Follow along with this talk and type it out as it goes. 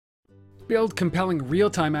Build compelling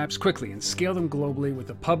real-time apps quickly and scale them globally with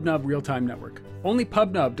the PubNub Real-Time Network. Only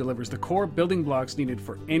PubNub delivers the core building blocks needed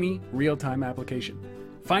for any real-time application.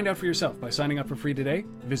 Find out for yourself by signing up for free today.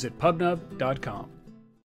 Visit pubnub.com.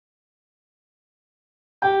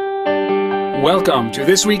 Welcome to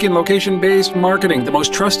This Week in Location-Based Marketing, the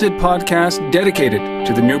most trusted podcast dedicated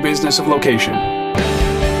to the new business of location.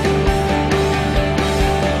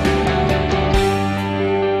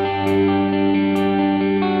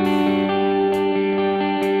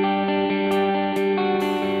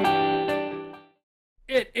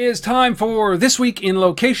 It is time for This Week in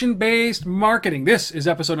Location-Based Marketing. This is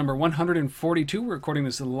episode number 142. We're recording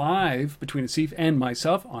this live between Asif and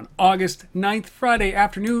myself on August 9th, Friday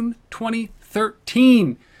afternoon,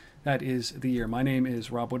 2013. That is the year. My name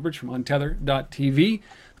is Rob Woodbridge from Untether.tv,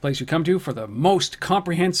 the place you come to for the most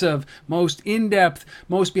comprehensive, most in-depth,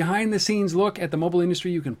 most behind-the-scenes look at the mobile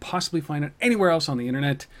industry you can possibly find it anywhere else on the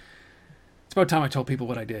internet. It's about time I told people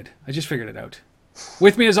what I did. I just figured it out.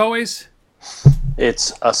 With me, as always,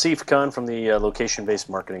 it's Asif Khan from the Location-Based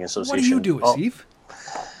Marketing Association. What do you do, Asif?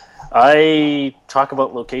 I talk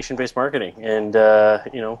about location-based marketing and,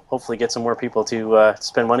 hopefully get some more people to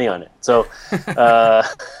spend money on it. So,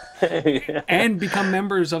 and become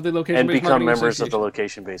members of the Location-Based Marketing Association. And become members of the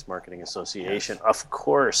Location-Based Marketing Association. Yes. Of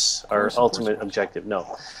course, our ultimate objective.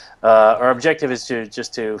 No. Our objective is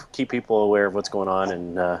to keep people aware of what's going on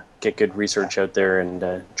and get good research out there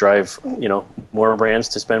and drive more brands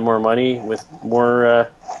to spend more money with more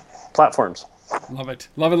platforms. Love it.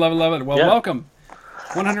 Love it, love it, love it. Well, Welcome.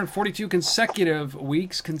 142 consecutive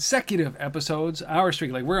weeks, consecutive episodes, our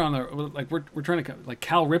streak. Like we're trying to, like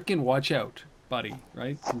Cal Ripken, watch out, buddy,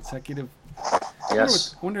 right? Consecutive.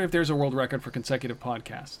 Yes. I wonder if there's a world record for consecutive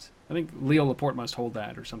podcasts. I think Leo Laporte must hold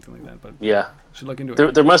that or something like that. But yeah, should look into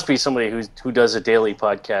it. There must be somebody who does a daily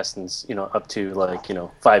podcast and up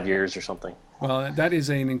to 5 years or something. Well, that is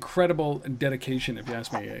an incredible dedication, if you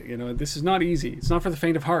ask me. This is not easy. It's not for the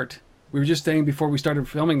faint of heart. We were just saying before we started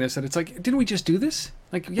filming this that it's like, didn't we just do this?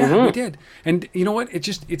 Like, yeah, we did. And you know what?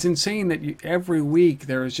 It's insane that every week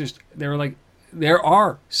there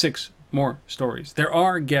are 6 more stories. There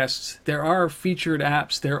are guests. There are featured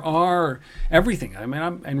apps. There are everything. I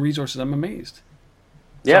mean, and resources. I'm amazed.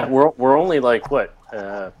 Yeah, so, we're only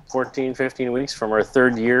 14, 15 weeks from our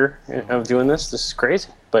 3rd year of doing this. This is crazy.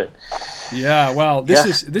 But yeah, well,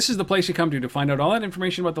 this is the place you come to find out all that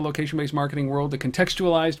information about the location-based marketing world, the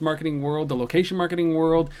contextualized marketing world, the location marketing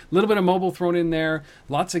world, a little bit of mobile thrown in there,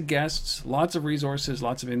 lots of guests, lots of resources,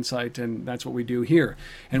 lots of insight, and that's what we do here.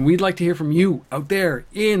 And we'd like to hear from you out there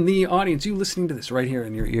in the audience, you listening to this right here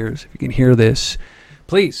in your ears. If you can hear this,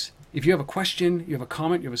 please, if you have a question, you have a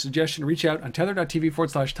comment, you have a suggestion, reach out on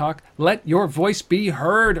tether.tv/talk. Let your voice be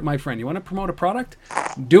heard, my friend. You want to promote a product?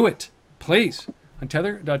 Do it, please. On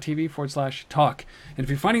tether.tv/talk. And if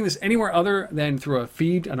you're finding this anywhere other than through a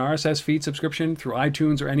feed, an RSS feed subscription, through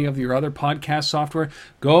iTunes or any of your other podcast software,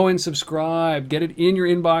 go and subscribe. Get it in your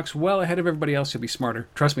inbox well ahead of everybody else. You'll be smarter.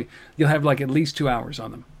 Trust me, you'll have at least 2 hours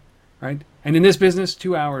on them, right? And in this business,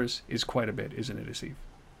 2 hours is quite a bit, isn't it, Asif?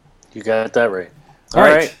 You got that right. All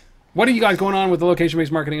right. What do you got going on with the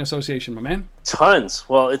Location-Based Marketing Association, my man? Tons.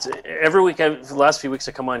 Well, it's every week. The last few weeks,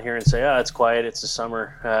 I come on here and say, it's quiet. It's the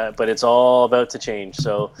summer, but it's all about to change.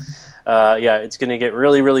 So, it's going to get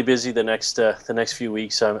really, really busy the next few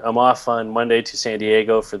weeks. I'm off on Monday to San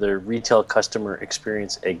Diego for the Retail Customer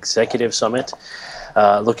Experience Executive Summit.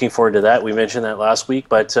 Looking forward to that. We mentioned that last week,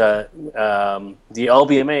 but the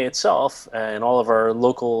LBMA itself and all of our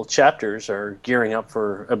local chapters are gearing up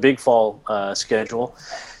for a big fall schedule.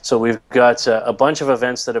 So we've got a bunch of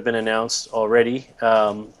events that have been announced already,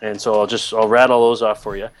 and so I'll rattle those off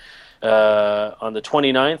for you. On the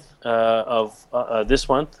 29th of this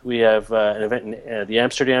month, we have an event in the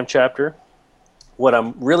Amsterdam chapter. What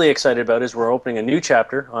I'm really excited about is we're opening a new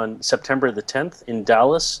chapter on September the 10th in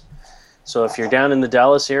Dallas. So if you're down in the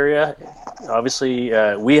Dallas area, obviously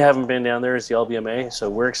we haven't been down there as the LBMA, so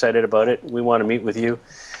we're excited about it. We want to meet with you.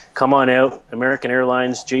 Come on out. American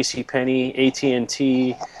Airlines, JCPenney,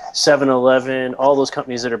 AT&T, 7-Eleven, all those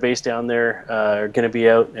companies that are based down there are going to be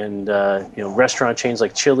out, and restaurant chains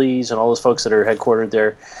like Chili's and all those folks that are headquartered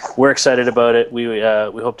there. We're excited about it. We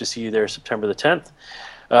hope to see you there September the 10th.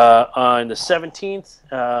 On the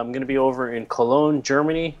 17th, I'm going to be over in Cologne,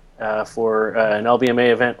 Germany, for an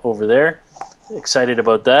LBMA event over there. Excited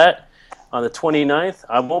about that. On the 29th,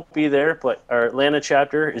 I won't be there, but our Atlanta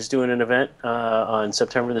chapter is doing an event on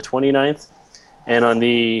September the 29th. And on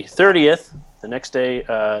the 30th, the next day,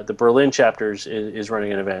 the Berlin chapter is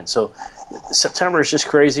running an event. So September is just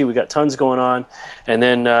crazy. We got tons going on. And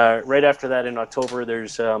then right after that in October,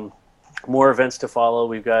 there's more events to follow.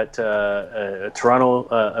 We've got a Toronto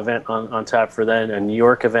event on tap for then, a New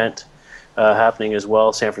York event happening as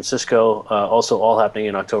well, San Francisco, also all happening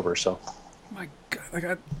in October. So, My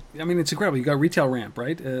God, I mean, it's incredible. You got Retail Ramp,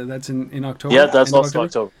 right? That's in October. yeah, that's end of also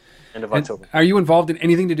October. End of And October. are you involved in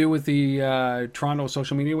anything to do with the Toronto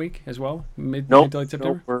Social Media Week as well? Mid to late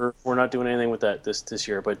September? Nope, we're not doing anything with that this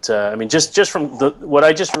year. But I mean, just from what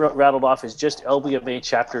I just rattled off is just LBMA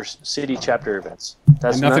chapters, city chapter events.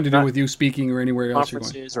 That's And nothing to do with you speaking or anywhere else you're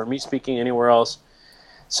going. conferences or me speaking anywhere else.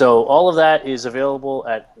 So all of that is available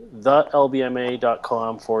at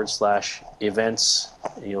thelbma.com/events.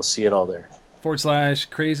 And you'll see it all there. /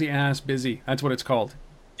 crazy ass busy. That's what it's called.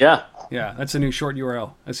 Yeah. Yeah, that's a new short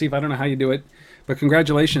URL. See if I don't know how you do it, but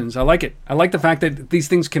congratulations. I like it. I like the fact that these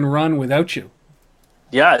things can run without you.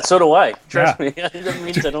 Yeah, so do I. Trust me. It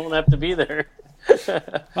means I don't have to be there.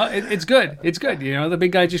 Well, it's good. It's good. You know, the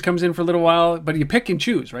big guy just comes in for a little while, but you pick and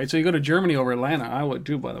choose, right? So you go to Germany over Atlanta. I would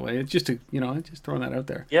too, by the way. It's just just throwing that out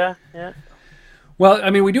there. Yeah. Well, I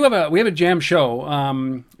mean, we have a jam show.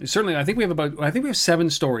 Certainly, I think we have 7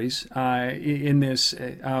 stories in this.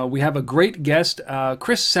 We have a great guest,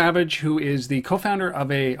 Chris Savage, who is the co-founder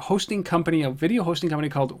of a video hosting company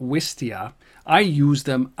called Wistia. I use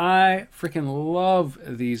them. I freaking love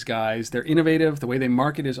these guys. They're innovative. The way they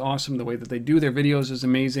market is awesome. The way that they do their videos is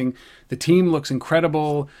amazing. The team looks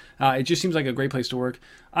incredible. It just seems like a great place to work.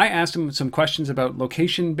 I asked him some questions about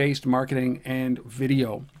location-based marketing and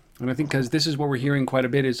video. And I think because this is what we're hearing quite a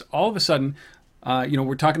bit is all of a sudden,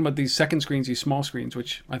 we're talking about these second screens, these small screens,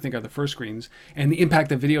 which I think are the first screens, and the impact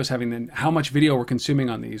that video is having and how much video we're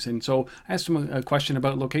consuming on these. And so I asked him a question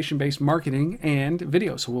about location-based marketing and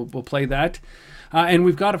video. So we'll play that. And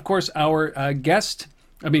we've got, of course, our guest.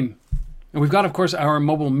 And we've got, of course, our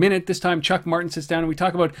mobile minute. This time, Chuck Martin sits down and we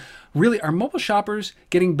talk about, really, are mobile shoppers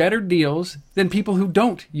getting better deals than people who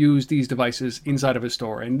don't use these devices inside of a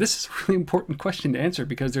store? And this is a really important question to answer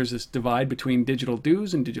because there's this divide between digital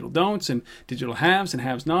do's and digital don'ts and digital haves and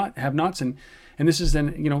have-nots. And this is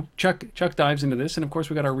then, Chuck dives into this. And, of course,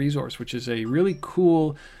 we got our resource, which is a really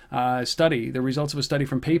cool study, the results of a study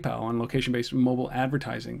from PayPal on location-based mobile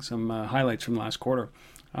advertising, some highlights from last quarter.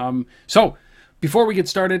 So before we get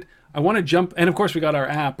started, I want to jump, and of course we got our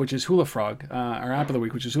app, which is Hula Frog, our app of the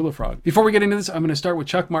week, which is Hula Frog. Before we get into this, I'm going to start with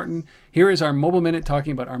Chuck Martin. Here is our mobile minute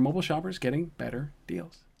talking about our mobile shoppers getting better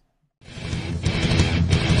deals.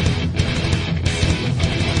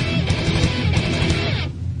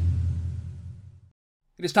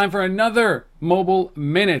 It is time for another mobile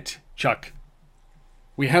minute, Chuck.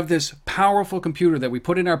 We have this powerful computer that we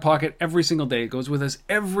put in our pocket every single day. It goes with us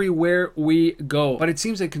everywhere we go. But it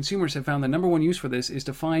seems that consumers have found the number one use for this is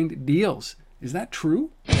to find deals. Is that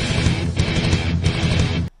true?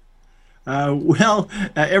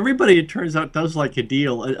 Everybody, it turns out, does like a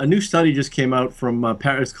deal. A new study just came out from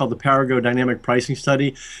it's called the Parago Dynamic Pricing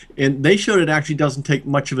Study, and they showed it actually doesn't take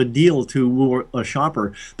much of a deal to woo a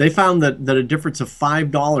shopper. They found that a difference of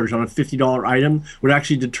 $5 on a $50 item would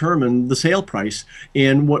actually determine the sale price.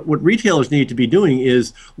 And what retailers need to be doing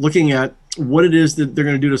is looking at what it is that they're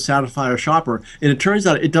going to do to satisfy a shopper. And it turns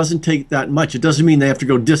out it doesn't take that much. It doesn't mean they have to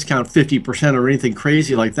go discount 50% or anything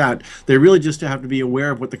crazy like that. They really just have to be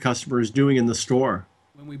aware of what the customer is doing in the store.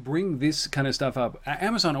 When we bring this kind of stuff up,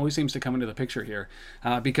 Amazon always seems to come into the picture here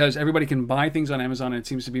because everybody can buy things on Amazon and it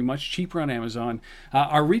seems to be much cheaper on Amazon.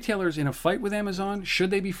 Are retailers in a fight with Amazon? Should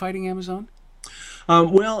they be fighting Amazon?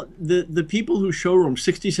 Well, the people who showroom,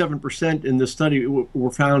 67% in this study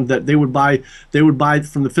were found that they would buy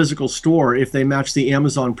from the physical store if they match the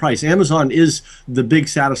Amazon price. Amazon is the big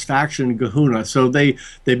satisfaction kahuna, so they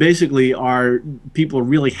basically people are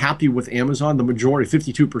really happy with Amazon. The majority,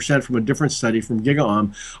 52% from a different study from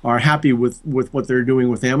GigaOM, are happy with what they're doing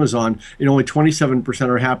with Amazon, and only 27%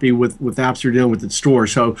 are happy with apps they're dealing with at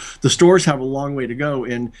stores. So the stores have a long way to go,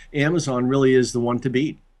 and Amazon really is the one to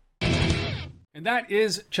beat. And that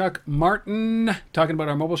is Chuck Martin talking about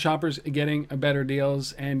our mobile shoppers getting better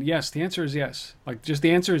deals. And yes, the answer is yes. The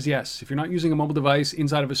answer is yes. If you're not using a mobile device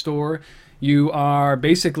inside of a store, you are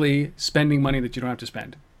basically spending money that you don't have to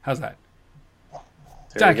spend. How's that?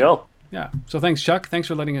 There you go. Yeah. So thanks, Chuck. Thanks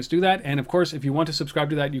for letting us do that. And of course, if you want to subscribe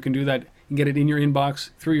to that, you can do that. You can get it in your inbox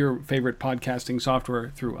through your favorite podcasting software,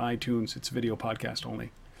 through iTunes. It's video podcast only.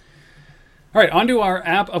 All right, on to our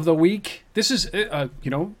app of the week. This is,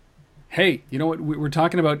 hey, you know what? We're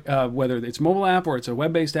talking about whether it's mobile app or it's a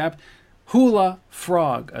web-based app. Hula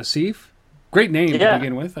Frog, Asif. Great name to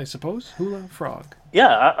begin with, I suppose. Hula Frog.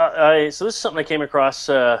 Yeah, so this is something I came across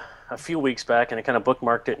a few weeks back, and I kind of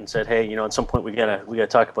bookmarked it and said, hey, at some point we gotta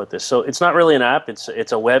talk about this. So it's not really an app; it's a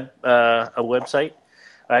website.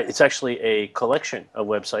 It's actually a collection of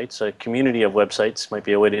websites, a community of websites might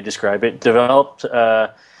be a way to describe it. Developed.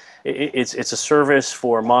 It's a service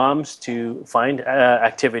for moms to find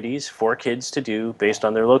activities for kids to do based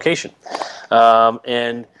on their location.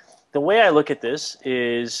 And the way I look at this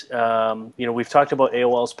is, we've talked about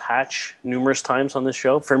AOL's patch numerous times on this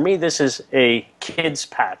show. For me, this is a kids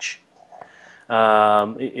patch.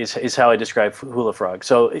 Is how I describe Hula Frog.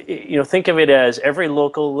 So, think of it as every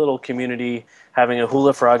local little community having a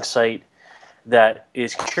Hula Frog site that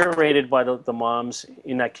is curated by the moms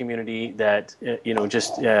in that community that,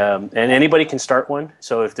 and anybody can start one.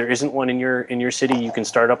 So if there isn't one in your city, you can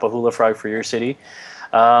start up a Hula Frog for your city.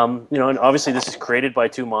 And obviously this is created by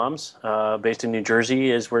two moms based in New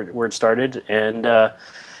Jersey is where it started. And,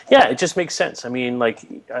 it just makes sense. I mean,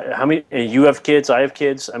 how many, you have kids, I have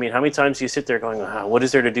kids. I mean, how many times do you sit there going, what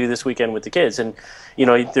is there to do this weekend with the kids? And,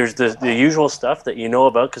 there's the usual stuff that you know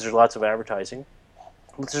about because there's lots of advertising.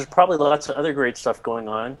 But there's probably lots of other great stuff going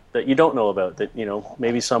on that you don't know about that,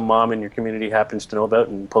 maybe some mom in your community happens to know about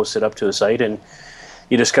and posts it up to a site and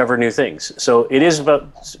you discover new things. So it is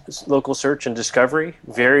about local search and discovery,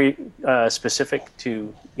 very specific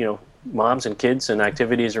to, moms and kids and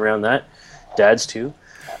activities around that, dads too.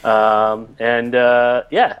 But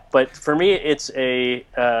for me, it's a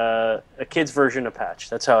kid's version of Patch.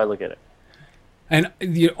 That's how I look at it. And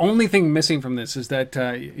the only thing missing from this is that,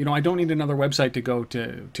 I don't need another website to go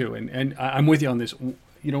to. And I'm with you on this.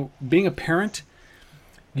 Being a parent,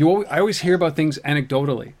 I always hear about things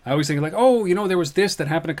anecdotally. I always think there was this that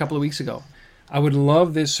happened a couple of weeks ago. I would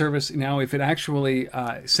love this service now if it actually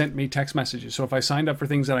sent me text messages. So if I signed up for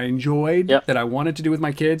things that I enjoyed, that I wanted to do with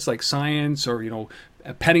my kids, like science or,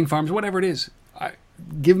 petting farms, whatever it is,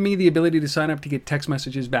 give me the ability to sign up to get text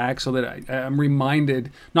messages back so that I'm reminded,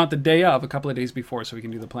 not the day of, a couple of days before so we can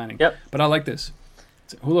do the planning. Yep. But I like this.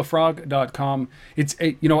 It's hulafrog.com. It's,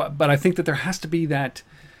 but I think that there has to be that,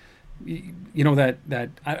 that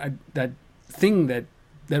thing that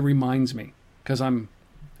reminds me, because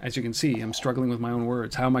as you can see, I'm struggling with my own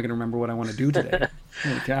words. How am I going to remember what I want to do today?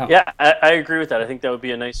 Holy cow. Yeah, I agree with that. I think that would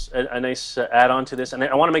be a nice add-on to this. And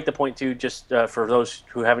I want to make the point, too, just for those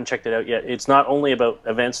who haven't checked it out yet, it's not only about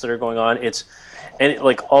events that are going on, it's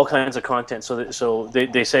all kinds of content. So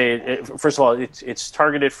they say, first of all, it's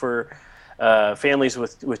targeted for families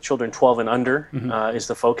with children 12 and under is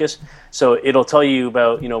the focus. So it'll tell you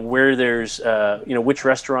about where there's which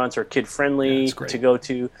restaurants are kid friendly to go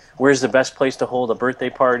to, where's the best place to hold a birthday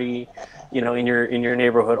party, in your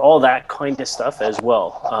neighborhood, all that kind of stuff as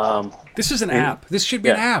well. This is an app. This should be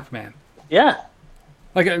an app, man. Yeah.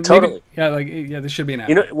 Totally. This should be an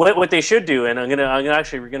app. What they should do, and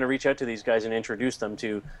we're gonna reach out to these guys and introduce them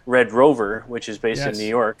to Red Rover, which is based in New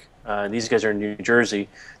York. These guys are in New Jersey.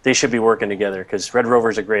 They should be working together because Red Rover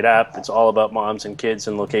is a great app. It's all about moms and kids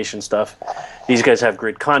and location stuff. These guys have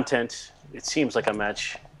great content. It seems like a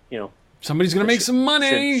match. Somebody's gonna make some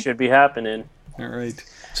money. Should be happening. All right.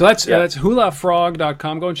 So that's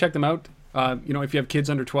hulafrog.com. Go and check them out. If you have kids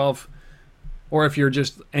under 12. Or if you're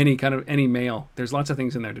just any male, there's lots of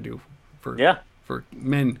things in there to do for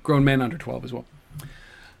grown men under 12 as well.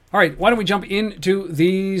 All right, why don't we jump into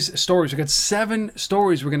these stories? We've got 7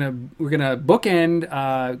 stories. We're gonna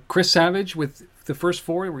bookend Chris Savage with the first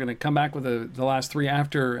 4. We're gonna come back with the last 3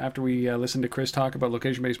 after we listen to Chris talk about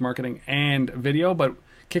location-based marketing and video. But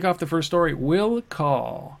kick off the first story. Will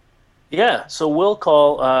Call. Yeah, so Will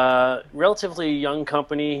Call, relatively young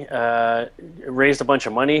company, raised a bunch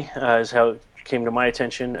of money, is how it came to my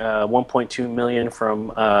attention. 1.2 million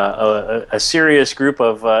from a serious group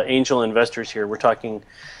of angel investors here. We're talking,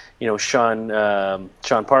 Sean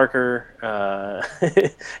Parker,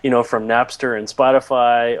 from Napster and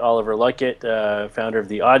Spotify, Oliver Luckett, founder of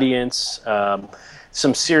The Audience.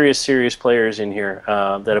 Some serious players in here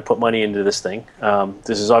that have put money into this thing.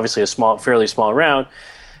 This is obviously a fairly small round.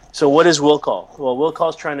 So what is Will Call? Well, Will Call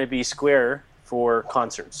is trying to be Square for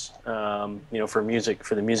concerts, for music,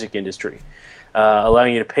 for the music industry,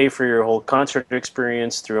 allowing you to pay for your whole concert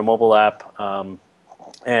experience through a mobile app.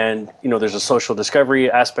 And there's a social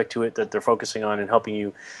discovery aspect to it that they're focusing on and helping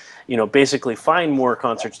you, basically find more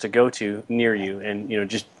concerts to go to near you, and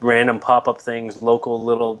just random pop-up things, local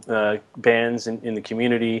little bands in the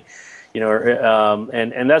community.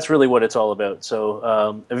 And that's really what it's all about. So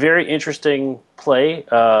a very interesting play,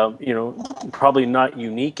 probably not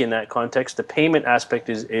unique in that context. The payment aspect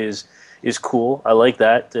is cool. I like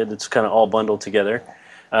that it's kind of all bundled together.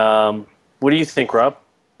 What do you think, Rob?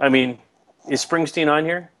 I mean, is Springsteen on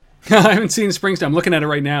here? I haven't seen Springsteen. I'm looking at it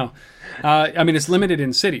right now. It's limited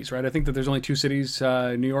in cities, right? I think that there's only 2 cities,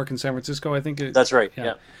 New York and San Francisco, I think. That's right,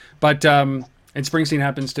 yeah. But And Springsteen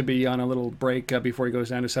happens to be on a little break before he goes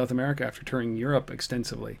down to South America after touring Europe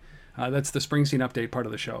extensively. That's the Springsteen update part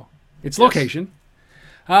of the show. Its location.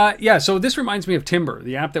 Yeah, so this reminds me of Timber,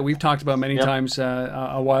 the app that we've talked about many times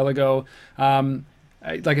a while ago.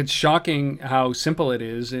 Like, it's shocking how simple it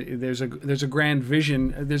is. There's a grand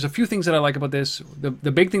vision. There's a few things that I like about this.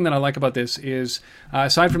 The big thing that I like about this is,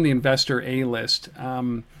 aside from the investor A list,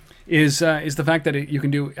 is the fact that you can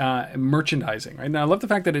do merchandising. Right? And I love the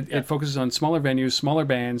fact that it focuses on smaller venues, smaller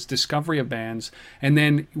bands, discovery of bands, and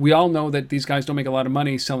then we all know that these guys don't make a lot of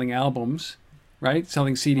money selling albums, right?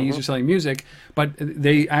 Selling CDs or selling music, but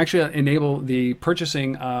they actually enable the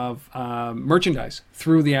purchasing of merchandise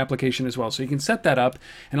through the application as well. So you can set that up.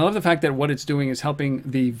 And I love the fact that what it's doing is helping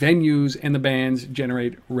the venues and the bands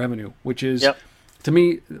generate revenue, which is, to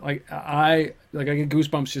me, I get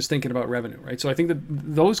goosebumps just thinking about revenue, right? So I think that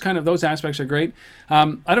those aspects are great.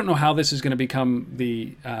 I don't know how this is going to become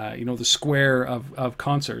the the square of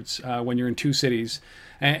concerts when you're in two cities.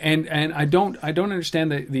 And I don't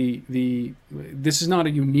understand this is not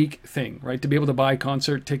a unique thing, right? To be able to buy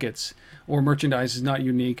concert tickets or merchandise is not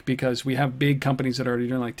unique, because we have big companies that are already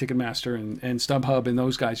doing, like Ticketmaster and StubHub and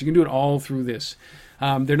those guys. You can do it all through this.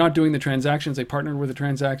 They're not doing the transactions. They partnered with the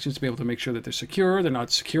transactions to be able to make sure that they're secure. They're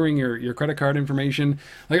not securing your credit card information.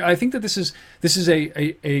 Like, I think that this is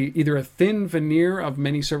either a thin veneer of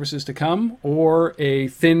many services to come, or a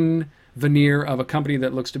thin veneer of a company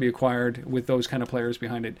that looks to be acquired with those kind of players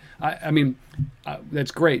behind it. I mean,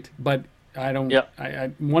 that's great, but I don't.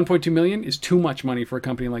 1.2 million is too much money for a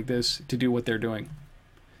company like this to do what they're doing.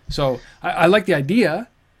 So I like the idea.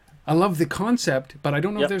 I love the concept, but I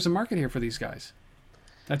don't know if there's a market here for these guys.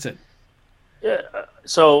 That's it. Yeah,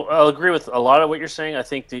 so I'll agree with a lot of what you're saying. I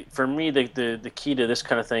think for me the key to this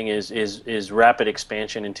kind of thing is rapid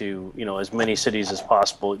expansion into as many cities as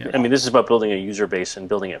possible. I mean, this is about building a user base and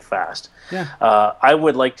building it fast. I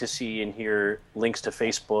would like to see in here links to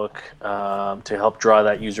Facebook to help draw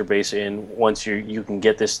that user base in once you can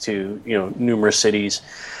get this to numerous cities.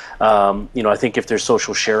 I think if there's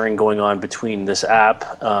social sharing going on between this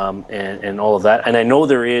app and all of that, and I know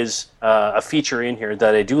there is a feature in here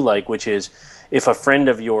that I do like, which is if a friend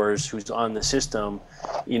of yours who's on the system,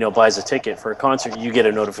 buys a ticket for a concert, you get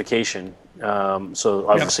a notification. So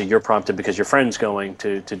obviously you're prompted because your friend's going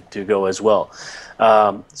to go as well.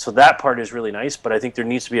 So that part is really nice, but I think there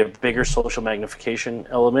needs to be a bigger social magnification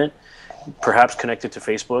element, perhaps connected to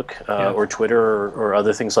Facebook or Twitter or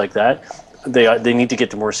other things like that. They need to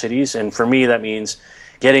get to more cities, and for me that means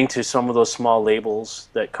getting to some of those small labels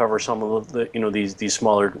that cover some of the these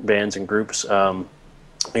smaller bands and groups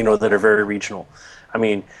that are very regional. I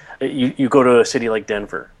mean, you go to a city like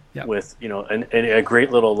Denver with a great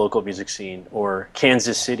little local music scene, or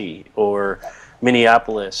Kansas City or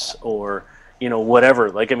Minneapolis or whatever.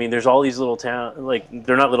 Like, I mean, there's all these little towns, like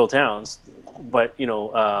they're not little towns, but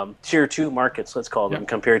tier 2 markets, let's call them,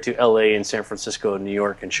 compared to LA and San Francisco and New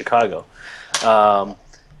York and Chicago,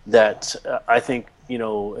 that I think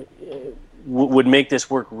would make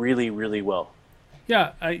this work really, really well.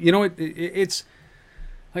 Yeah, it's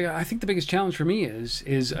like, I think the biggest challenge for me is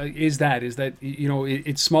that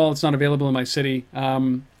it's small, it's not available in my city.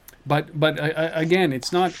 But again,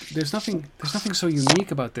 it's not. There's nothing so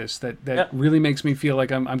unique about this that really makes me feel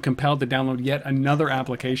like I'm compelled to download yet another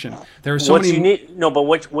application. There are so many. Unique? No, but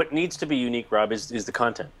what needs to be unique, Rob, is the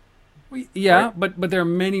content. Yeah, right? but there are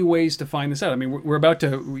many ways to find this out. I mean, we're about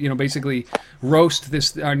to basically roast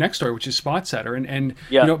our next story, which is SpotSetter, and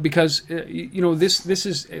because this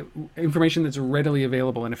is information that's readily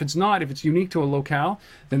available, and if it's unique to a locale,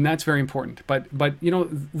 then that's very important. But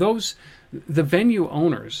the venue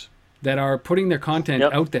owners that are putting their content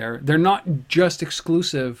out there, they're not just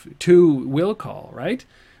exclusive to Will Call, right?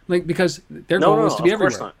 Like, because their goal is to be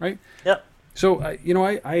everywhere, right? Yep. So I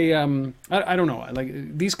don't know,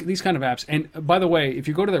 like these kind of apps. And by the way, if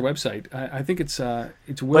you go to their website, I think it's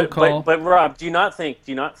Will Call. But Rob, do you not think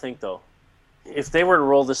though, if they were to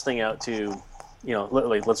roll this thing out to,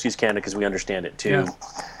 let's use Canada because we understand it, to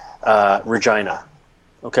Regina,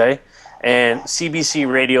 okay, and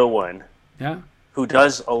CBC Radio 1, who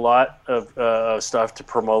does a lot of stuff to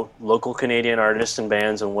promote local Canadian artists and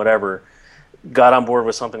bands and whatever, got on board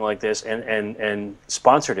with something like this and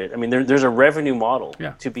sponsored it. I mean, there's a revenue model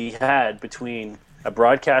to be had between a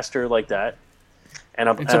broadcaster like that and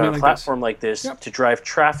a platform like this to drive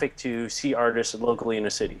traffic to see artists locally in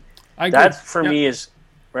a city. That, for me, is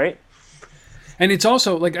right. And it's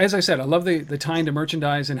also, like, as I said, I love the tying to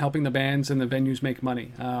merchandise and helping the bands and the venues make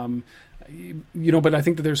money. But I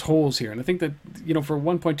think that there's holes here, and I think that for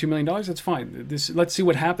 $1.2 million, that's fine. Let's see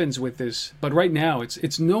what happens with this. But right now,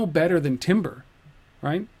 it's no better than Timber,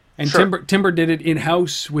 right? And Sure. Timber did it in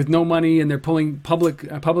house with no money, and they're pulling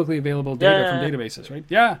publicly available data from databases, right?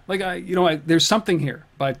 Yeah, like there's something here,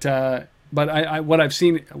 but I what I've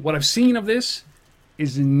seen of this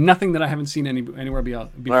is nothing that I haven't seen anywhere before.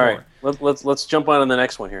 All right, let's jump on to the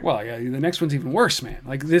next one here. Well, yeah, the next one's even worse, man.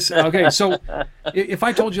 Like this. Okay, so if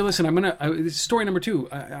I told you, listen, this is story number 2.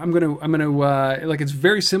 I'm gonna like it's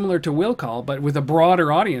very similar to Will Call, but with a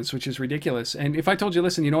broader audience, which is ridiculous. And if I told you,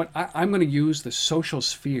 listen, you know what, I'm gonna use the social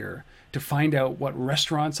sphere to find out what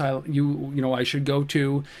restaurants I should go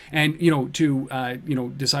to, and to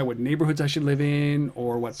decide what neighborhoods I should live in,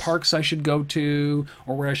 or what parks I should go to,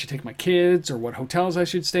 or where I should take my kids, or what hotels I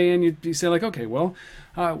should stay in. You'd say like, okay, well,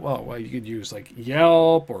 you could use like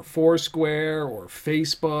Yelp or Foursquare or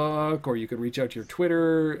Facebook, or you could reach out to your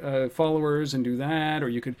Twitter followers and do that, or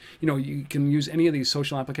you can use any of these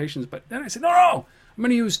social applications. But then I said, no, I'm going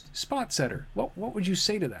to use SpotSetter. What would you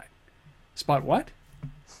say to that? Spot what?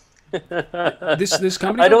 This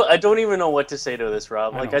company? I don't even know what to say to this,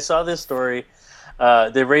 Rob. I saw this story.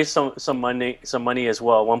 They raised some money as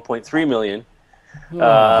well, 1.3 million,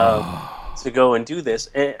 to go and do this.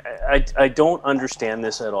 And I don't understand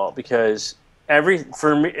this at all, because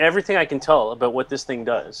everything I can tell about what this thing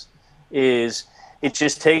does is it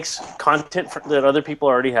just takes content that other people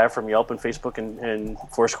already have from Yelp and Facebook and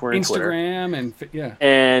Foursquare and Instagram Twitter,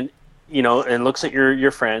 and and looks at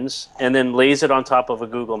your friends, and then lays it on top of a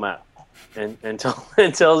Google map, and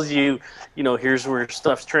tells you, here's where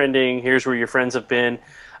stuff's trending, here's where your friends have been.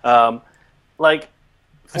 Like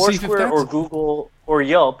Foursquare or Google or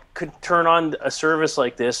Yelp could turn on a service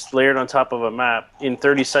like this layered on top of a map in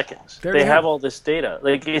 30 seconds. They have all this data.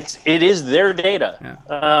 Like it is their data.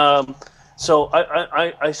 Yeah. So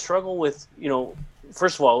I struggle with,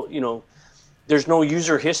 first of all, there's no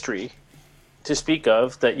user history to speak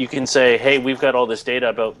of that you can say, hey, we've got all this data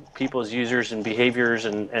about people's users and behaviors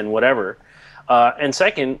and whatever. And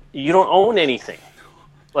second, you don't own anything.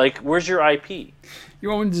 Like, where's your IP?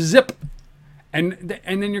 You own Zip, and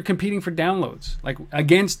then you're competing for downloads, like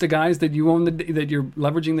against the guys that you own that you're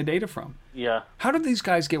leveraging the data from. Yeah. How did these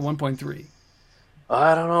guys get 1.3?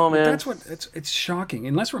 I don't know, man. It's shocking.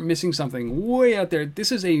 Unless we're missing something way out there.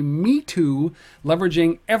 This is a Me Too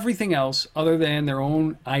leveraging everything else other than their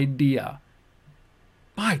own idea.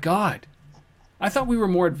 My God, I thought we were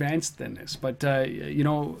more advanced than this, but it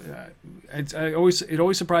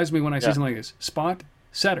always surprised me when I see something like this.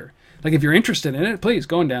 SpotSetter. Like, if you're interested in it, please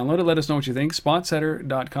go and download it. Let us know what you think.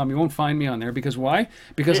 SpotSetter.com. You won't find me on there because why?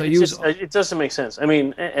 Because it doesn't make sense. I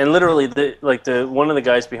mean, and literally, one of the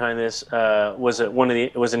guys behind this was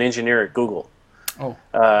an engineer at Google. Oh.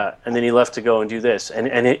 And then he left to go and do this. And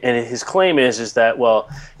his claim is that,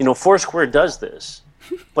 Foursquare does this,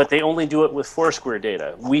 but they only do it with Foursquare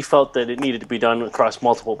data. We felt that it needed to be done across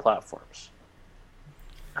multiple platforms.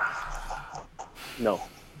 No.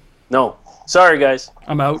 Sorry, guys.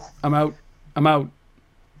 I'm out. I'm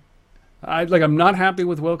not happy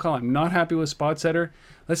with Will Call. I'm not happy with SpotSetter.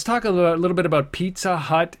 Let's talk a little bit about Pizza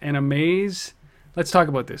Hut and Amaze. Let's talk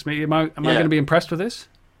about this. Am I going to be impressed with this?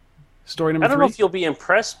 Story number 3? I don't know if you'll be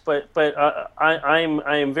impressed, but I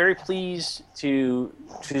am very pleased to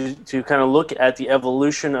kind of look at the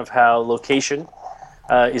evolution of how location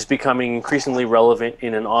is becoming increasingly relevant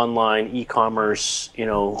in an online e-commerce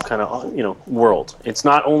world. It's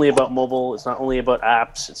not only about mobile. It's not only about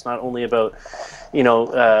apps. It's not only about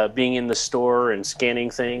being in the store and scanning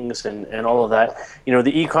things and all of that.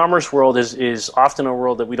 The e-commerce world is often a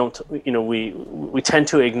world that we don't we tend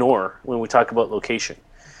to ignore when we talk about location.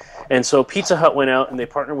 And so Pizza Hut went out and they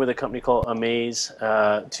partnered with a company called Amaze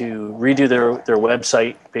to redo their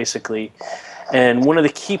website, basically. And one of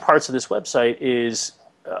the key parts of this website is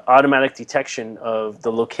automatic detection of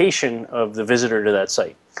the location of the visitor to that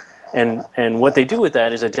site. And what they do with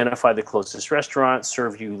that is identify the closest restaurant,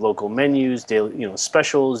 serve you local menus, daily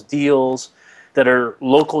specials, deals that are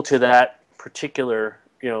local to that particular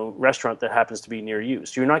restaurant that happens to be near you.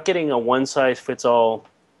 So you're not getting a one-size-fits-all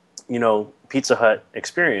Pizza Hut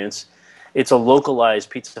experience. It's a localized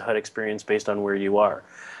Pizza Hut experience based on where you are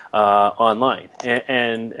online.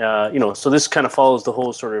 And so this kind of follows the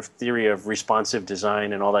whole sort of theory of responsive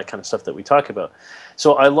design and all that kind of stuff that we talk about.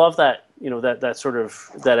 So I love that, that sort of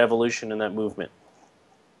that evolution and that movement.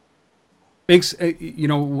 Makes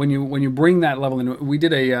when you bring that level in. We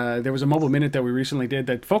did there was a Mobile Minute that we recently did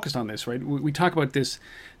that focused on this, right? We talk about this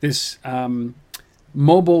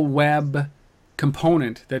mobile web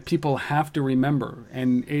component that people have to remember,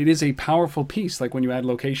 and it is a powerful piece. Like when you add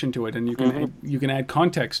location to it, and you can add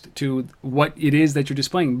context to what it is that you're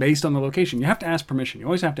displaying based on the location. You have to ask permission. You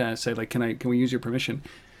always have to say, like, can we use your permission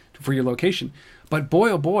for your location. But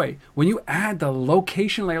boy, oh boy, when you add the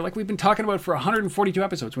location layer, like we've been talking about for 142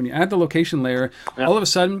 episodes, when you add the location layer, all of a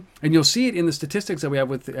sudden, and you'll see it in the statistics that we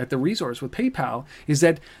have at the resource with PayPal, is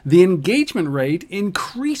that the engagement rate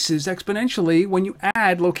increases exponentially when you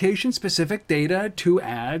add location-specific data to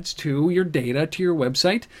ads, to your data, to your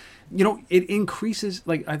website. It increases,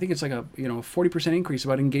 like, I think it's like a 40% increase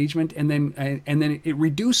about engagement, and then it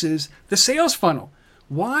reduces the sales funnel.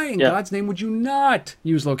 Why in God's name would you not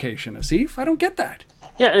use location, Asif? I don't get that.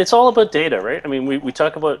 Yeah, and it's all about data, right? I mean, we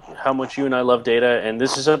talk about how much you and I love data, and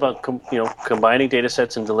this is about combining data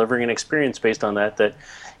sets and delivering an experience based on that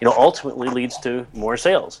ultimately leads to more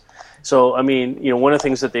sales. So, I mean, one of the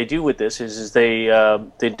things that they do with this is they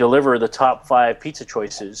deliver the top 5 pizza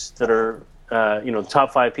choices that are the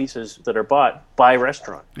top 5 pizzas that are bought by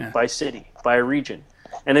restaurant, by city, by region.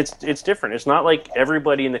 And it's different. It's not like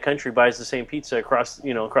everybody in the country buys the same pizza across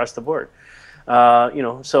the board.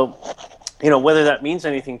 So whether that means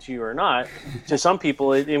anything to you or not, to some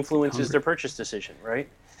people it influences their purchase decision, right?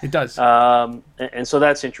 It does. And so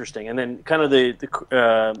that's interesting. And then kind of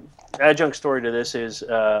the adjunct story to this is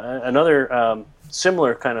another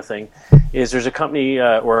similar kind of thing is there's a company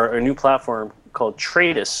or a new platform called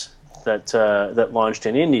Tradus that launched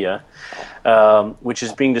in India, which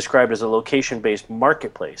is being described as a location-based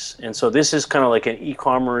marketplace. And so this is kind of like an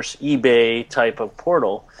e-commerce, eBay type of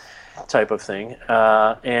portal type of thing,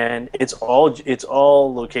 and it's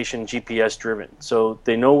all location GPS driven. So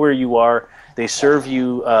they know where you are. They serve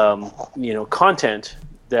you, content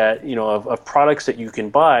that of products that you can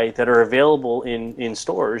buy that are available in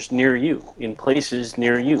stores near you, in places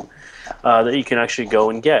near you. That you can actually go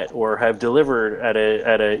and get or have delivered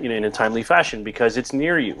in a timely fashion because it's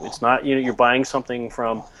near you. It's not you're buying something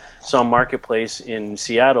from some marketplace in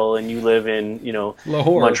Seattle and you live in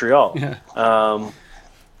Lahore. Montreal. Yeah.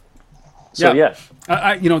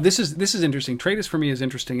 This is interesting. Tradus for me is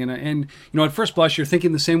interesting, and at first blush you're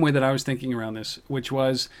thinking the same way that I was thinking around this, which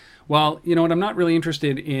was, well, I'm not really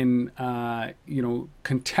interested in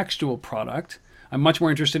contextual product. I'm much more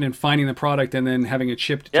interested in finding the product and then having it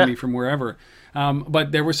shipped to me from wherever.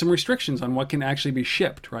 But there were some restrictions on what can actually be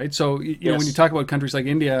shipped, right? So, when you talk about countries like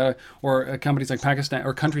India or countries like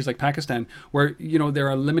Pakistan, where, there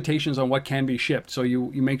are limitations on what can be shipped. So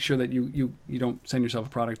you make sure that you don't send yourself a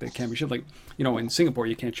product that can be shipped. Like, in Singapore,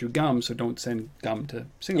 you can't chew gum, so don't send gum to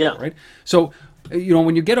Singapore, right? So,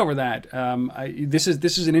 when you get over that, this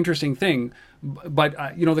is an interesting thing. But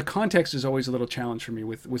the context is always a little challenge for me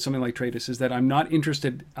with something like Tradus, is that I'm not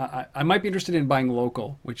interested. I might be interested in buying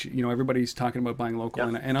local, which everybody's talking about buying local,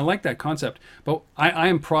 and I like that concept. But I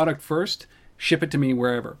am product first. Ship it to me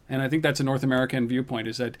wherever, and I think that's a North American viewpoint.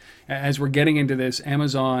 Is that as we're getting into this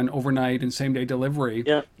Amazon overnight and same day delivery,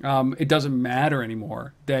 it doesn't matter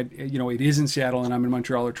anymore that it is in Seattle and I'm in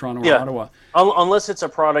Montreal or Toronto or Ottawa, unless it's a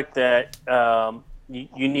product that.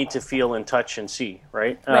 You need to feel and touch and see,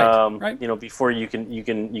 right? Right. Before you can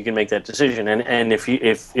make that decision. And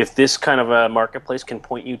if this kind of a marketplace can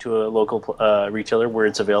point you to a local retailer where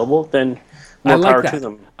it's available, then more power to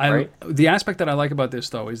them. Right? The aspect that I like about this,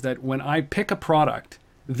 though, is that when I pick a product,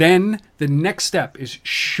 then the next step is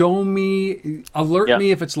alert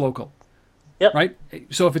me if it's local. Yep. Right?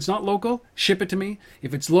 So if it's not local, ship it to me.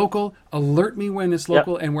 If it's local, alert me when it's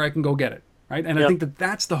local and where I can go get it. Right? And I think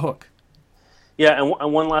that's the hook. Yeah,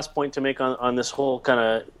 and one last point to make on this whole kind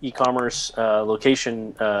of e-commerce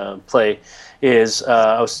location play is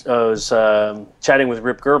I was chatting with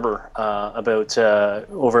Rip Gerber about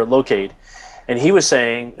over at Locate, and he was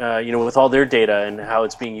saying, with all their data and how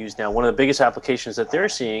it's being used now, one of the biggest applications that they're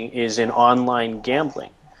seeing is in online gambling.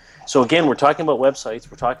 So again, we're talking about websites,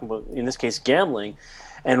 we're talking about, in this case, gambling.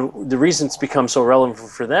 And the reason it's become so relevant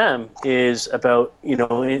for them is about,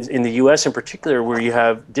 in the U.S. in particular, where you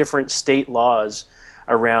have different state laws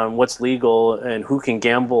around what's legal and who can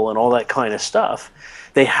gamble and all that kind of stuff.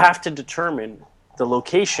 They have to determine the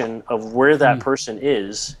location of where that person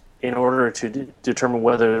is in order to determine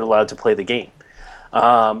whether they're allowed to play the game.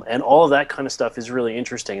 And all of that kind of stuff is really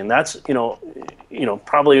interesting. And that's,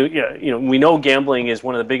 probably, we know gambling is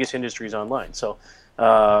one of the biggest industries online. So,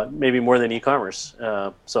 maybe more than e-commerce.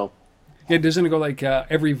 Yeah, doesn't it go like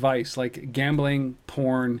every vice, like gambling,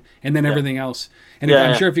 porn, and then everything else? And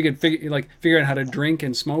I'm sure if you could figure out how to drink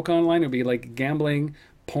and smoke online, it would be like gambling,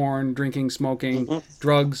 porn, drinking, smoking,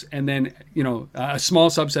 drugs, and then a small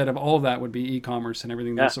subset of all of that would be e-commerce and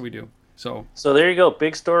everything else that we do. So there you go.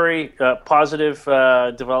 Big story, positive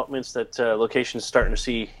developments that locations starting to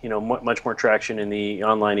see, much more traction in the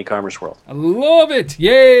online e-commerce world. I love it.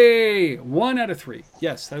 Yay. 1 out of 3.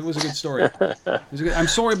 Yes, that was a good story. I'm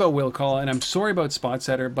sorry about Will Call and I'm sorry about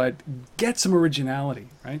SpotSetter, but get some originality,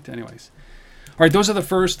 right? Anyways. All right, those are the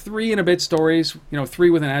first 3 and a bit stories, 3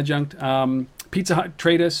 with an adjunct. Pizza Hut,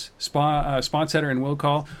 Tradus, SpotSetter, and Will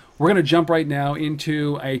Call. We're going to jump right now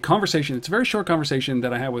into a conversation. It's a very short conversation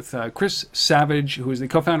that I had with Chris Savage, who is the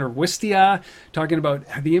co-founder of Wistia, talking about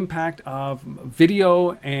the impact of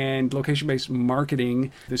video and location-based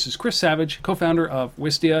marketing. This is Chris Savage, co-founder of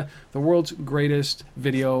Wistia, the world's greatest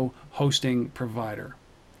video hosting provider.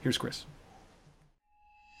 Here's Chris.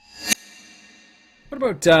 What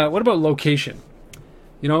about location?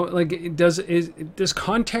 Does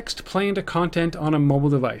context play into content on a mobile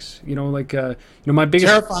device? My biggest...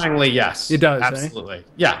 Terrifyingly, yes. It does, absolutely. Eh?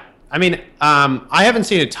 Yeah. I mean, I haven't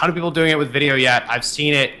seen a ton of people doing it with video yet. I've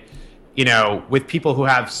seen it, with people who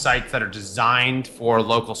have sites that are designed for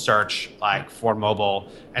local search, like for mobile.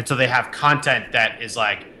 And so they have content that is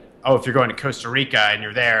like, oh, if you're going to Costa Rica and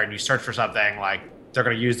you're there and you search for something, like they're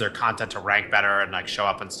going to use their content to rank better and like show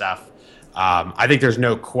up and stuff. I think there's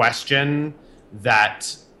no question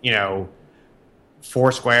that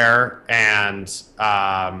Foursquare and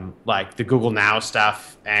like the Google Now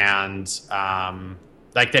stuff and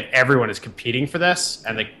like that everyone is competing for this,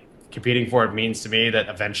 and competing for it means to me that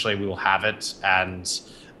eventually we will have it, and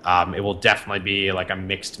it will definitely be like a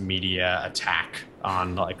mixed media attack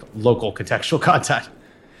on like local contextual content.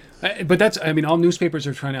 But all newspapers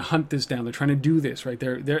are trying to hunt this down. They're trying to do this, right?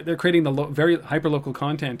 They're creating the very hyper-local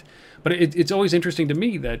content. But it's always interesting to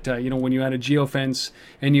me that, when you add a geofence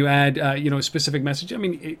and you add, a specific message,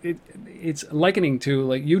 it's likening to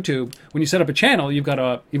like YouTube. When you set up a channel, you've got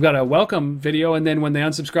a welcome video, and then when they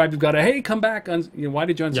unsubscribe, you've got a, hey, come back. Why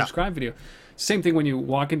did you unsubscribe video? Same thing when you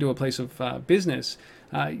walk into a place of business.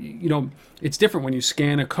 It's different when you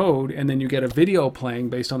scan a code and then you get a video playing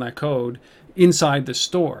based on that code inside the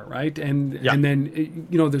store, right? And then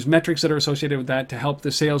there's metrics that are associated with that to help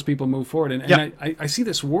the salespeople move forward. And I see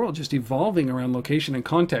this world just evolving around location and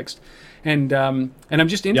context, and I'm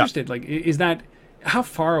just interested. Like, is that, how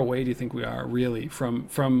far away do you think we are really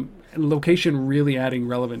from location really adding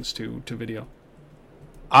relevance to video?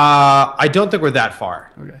 I don't think we're that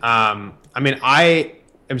far. Okay. I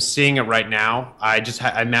am seeing it right now.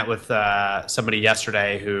 I met with somebody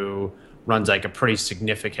yesterday who runs like a pretty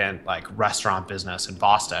significant like restaurant business in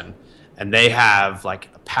Boston, and they have like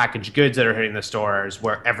packaged goods that are hitting the stores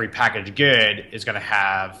where every packaged good is going to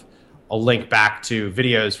have a link back to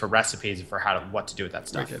videos for recipes for what to do with that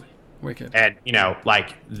stuff. Wicked. And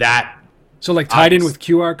like that. So like tied in with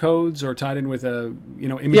QR codes or tied in with a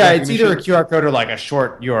image it's either a QR code or like a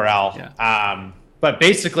short URL. Yeah. But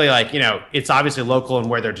basically, like, it's obviously local and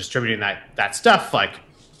where they're distributing that stuff. Like,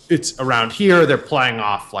 it's around here. They're playing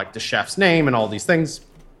off like the chef's name and all these things.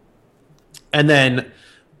 And then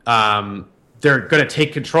they're going to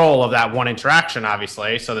take control of that one interaction,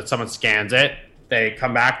 obviously, so that someone scans it. They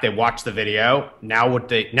come back, they watch the video. Now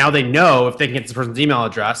they know if they can get this person's email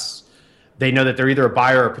address, they know that they're either a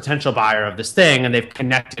buyer or a potential buyer of this thing, and they've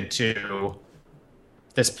connected to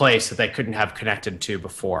this place that they couldn't have connected to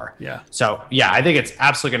before. Yeah. So I think it's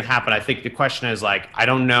absolutely going to happen. I think the question is like, I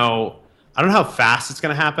don't know how fast it's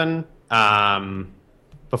going to happen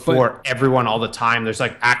before everyone all the time. There's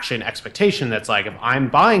like actually an expectation that's like, if I'm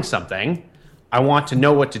buying something, I want to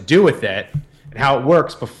know what to do with it and how it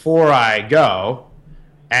works before I go.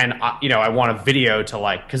 And I want a video to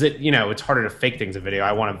like, because it's harder to fake things in video.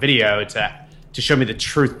 I want a video to show me the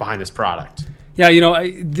truth behind this product. Yeah,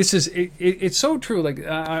 it's so true. Like,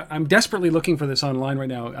 I'm desperately looking for this online right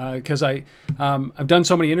now because I've done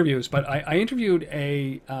so many interviews. But I interviewed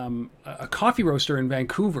a coffee roaster in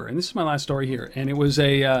Vancouver, and this is my last story here. And it was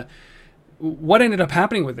what ended up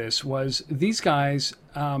happening with this was these guys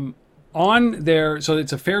on their, so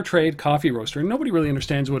it's a fair trade coffee roaster, and nobody really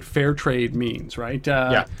understands what fair trade means, right?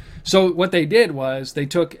 So what they did was they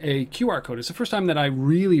took a QR code. It's the first time that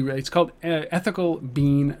it's called Ethical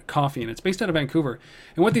Bean Coffee, and it's based out of Vancouver.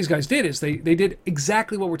 And what these guys did is they did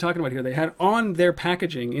exactly what we're talking about here. They had on their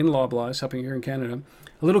packaging in Loblaws, up here in Canada,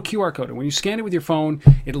 a little QR code. And when you scanned it with your phone,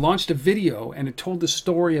 it launched a video, and it told the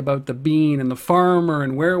story about the bean and the farmer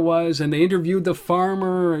and where it was. And they interviewed the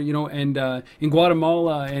farmer, and in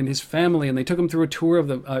Guatemala and his family, and they took him through a tour of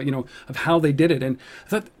the, of how they did it. And I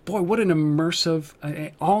thought, boy, what an immersive,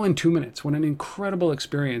 all in 2 minutes. What an incredible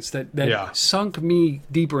experience that sunk me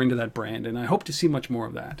deeper into that brand. And I hope to see much more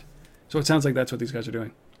of that. So it sounds like that's what these guys are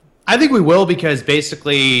doing. I think we will, because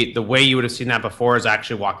basically the way you would have seen that before is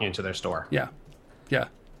actually walking into their store. Yeah.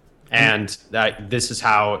 and this is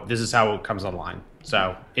how it comes online.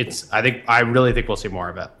 So I really think we'll see more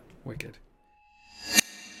of it. Wicked.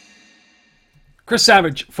 Chris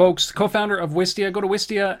Savage, folks, co-founder of Wistia. Go to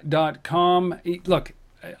wistia.com. Look,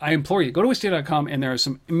 I implore you, go to wistia.com, and there are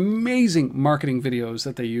some amazing marketing videos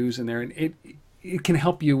that they use in there, and it can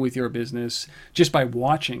help you with your business just by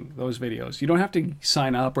watching those videos. You don't have to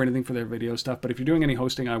sign up or anything for their video stuff, but if you're doing any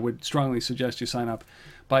hosting, I would strongly suggest you sign up.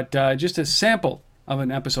 But just a sample of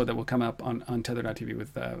an episode that will come up on Tether.tv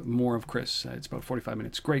with more of Chris. It's about 45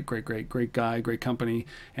 minutes. Great guy, great company,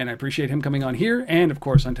 and I appreciate him coming on here, and of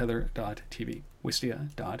course on Tether.tv,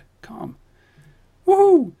 wistia.com.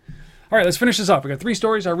 Woohoo! All right, let's finish this off. We got 3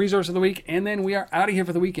 stories, our resource of the week, and then we are out of here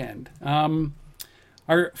for the weekend.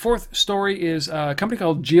 Our 4th story is a company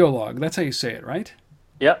called Geolog. That's how you say it, right?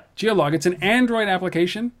 Yep. Geolog. It's an Android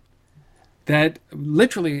application that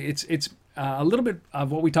literally it's a little bit of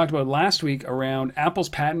what we talked about last week around Apple's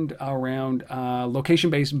patent around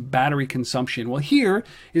location-based battery consumption. Well, here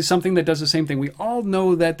is something that does the same thing. We all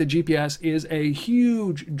know that the GPS is a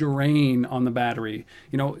huge drain on the battery.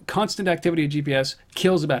 You know, constant activity of GPS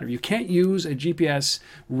kills the battery. You can't use a GPS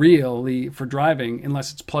really for driving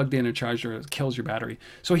unless it's plugged in and charged, or it kills your battery.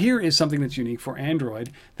 So here is something that's unique for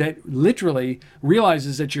Android that literally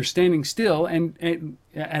realizes that you're standing still and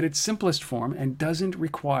at its simplest form, and doesn't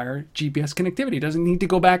require GPS connectivity. It doesn't need to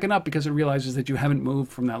go back and up because it realizes that you haven't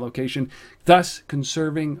moved from that location, thus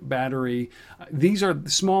conserving battery. These are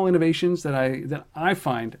small innovations that I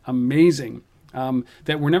find amazing,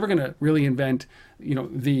 that we're never going to really invent,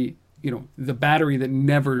 the battery that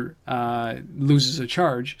never loses a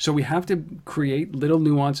charge. So we have to create little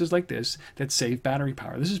nuances like this that save battery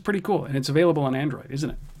power. This is pretty cool, and it's available on Android, isn't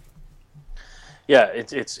it? Yeah,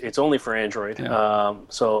 it's only for Android. Yeah.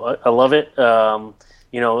 So I love it.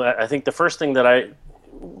 I think the first thing that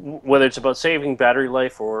whether it's about saving battery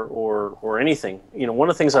life or anything, one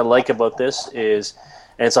of the things I like about this is,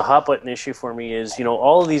 and it's a hot button issue for me, is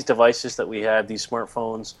all of these devices that we have, these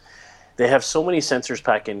smartphones, they have so many sensors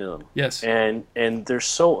packed into them. Yes. And they're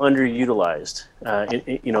so underutilized.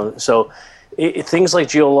 So. Things like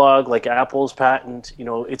Geolog, like Apple's patent,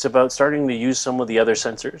 it's about starting to use some of the other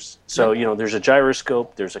sensors. So, there's a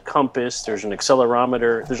gyroscope, there's a compass, there's an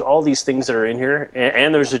accelerometer, there's all these things that are in here,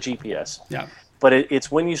 and there's a GPS. Yeah. But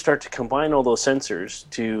it's when you start to combine all those sensors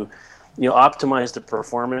to, optimize the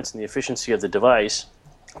performance and the efficiency of the device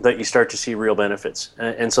that you start to see real benefits.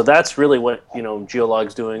 And so that's really what,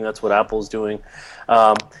 Geolog's doing, that's what Apple's doing.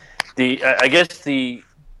 I guess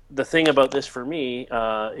the thing about this for me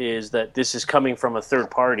is that this is coming from a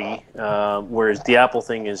third party, whereas the Apple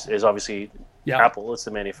thing is obviously Apple. It's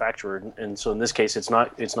the manufacturer, and so in this case, it's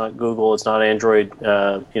not Google, it's not Android,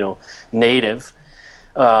 native,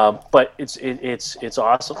 but it's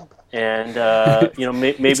awesome, and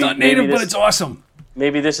maybe it's not native, but it's awesome.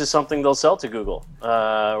 Maybe this is something they'll sell to Google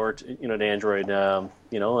or to Android,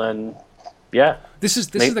 and. Yeah, this is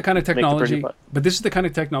the kind of technology, but this is the kind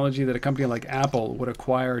of technology that a company like Apple would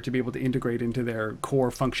acquire to be able to integrate into their core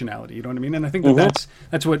functionality. You know what I mean? And I think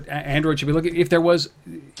that's what Android should be looking.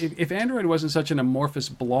 If Android wasn't such an amorphous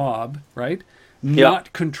blob, right?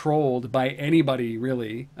 Not controlled by anybody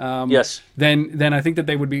really. Yes. Then I think that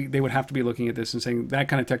they would have to be looking at this and saying that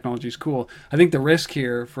kind of technology is cool. I think the risk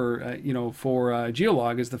here for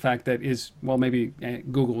Geolog is the fact that maybe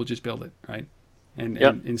Google will just build it, right? And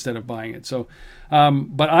instead of buying it. So,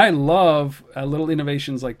 but I love little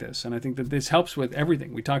innovations like this, and I think that this helps with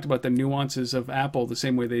everything. We talked about the nuances of Apple, the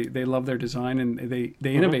same way they love their design and they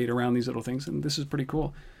innovate around these little things, and this is pretty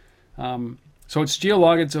cool. So it's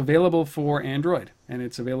Geolog. It's available for Android, and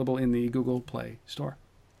it's available in the Google Play Store.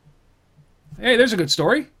 Hey, there's a good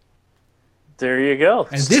story. There you go.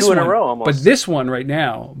 And this 2 in a row almost. But this one right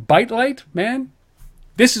now, ByteLite, man,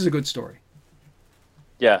 this is a good story.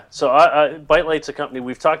 Yeah, so ByteLite's a company,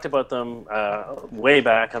 we've talked about them way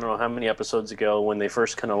back, I don't know how many episodes ago when they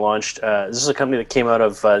first kind of launched. This is a company that came out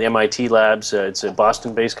of the MIT labs. It's a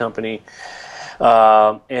Boston-based company.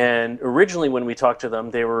 And originally when we talked to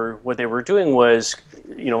them, what they were doing was,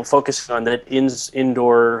 focusing on that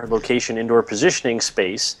indoor location, indoor positioning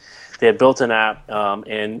space. They had built an app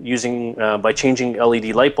and using, by changing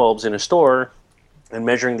LED light bulbs in a store, and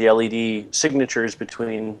measuring the LED signatures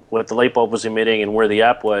between what the light bulb was emitting and where the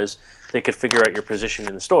app was, they could figure out your position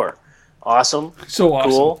in the store. Awesome. So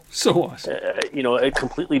awesome. Cool. So awesome. A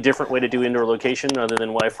completely different way to do indoor location other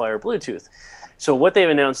than Wi-Fi or Bluetooth. So what they've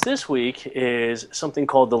announced this week is something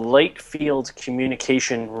called the Light Field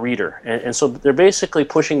Communication Reader. And so they're basically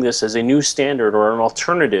pushing this as a new standard or an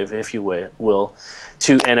alternative, if you will,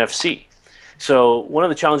 to NFC. So one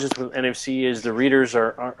of the challenges with NFC is the readers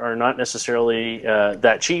are not necessarily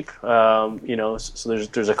that cheap. So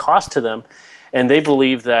there's a cost to them, and they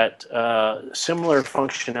believe that similar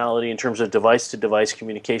functionality in terms of device-to-device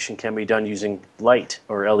communication can be done using light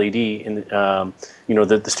or LED in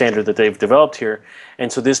the standard that they've developed here.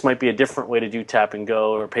 And so this might be a different way to do tap and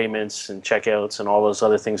go or payments and checkouts and all those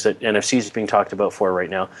other things that NFC is being talked about for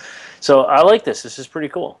right now. So I like this. This is pretty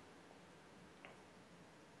cool.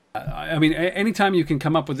 I mean, anytime you can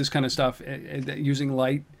come up with this kind of stuff using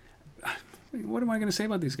light, what am I going to say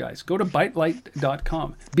about these guys? Go to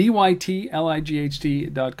bytelight.com,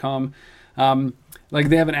 bytlight.com. Like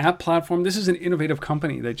they have an app platform. This is an innovative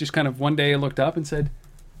company that just kind of one day looked up and said,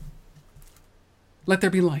 let there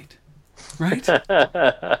be light. Right?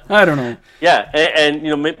 I don't know. Yeah, and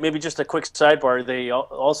maybe just a quick sidebar. They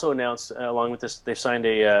also announced, along with this, they've signed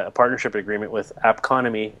a partnership agreement with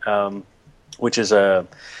Appconomy, which is a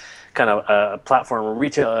kind of a platform, a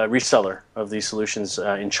reseller of these solutions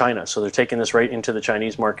in China. So they're taking this right into the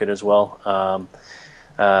Chinese market as well,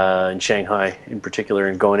 in Shanghai in particular,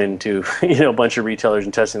 and going into a bunch of retailers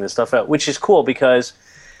and testing this stuff out, which is cool because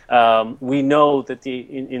we know that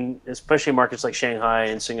in especially markets like Shanghai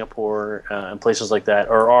and Singapore and places like that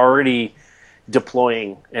are already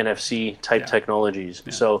deploying NFC type technologies.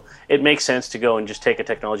 Yeah. So it makes sense to go and just take a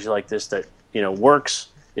technology like this that works.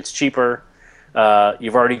 It's cheaper.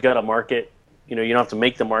 You've already got a market. You don't have to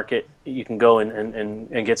make the market. You can go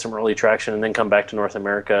and get some early traction, and then come back to North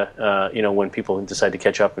America. When people decide to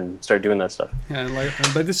catch up and start doing that stuff. Yeah,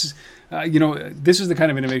 but this is, this is the kind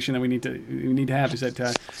of innovation that we need to have. Is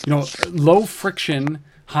that low friction,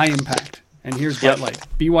 high impact. And here's ByteLight.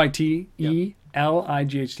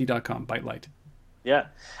 BYTELIGHT.com. ByteLight. Yeah,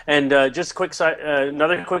 and just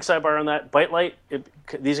another quick sidebar on that. ByteLight.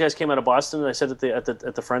 These guys came out of Boston. I said at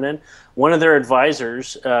the front end. One of their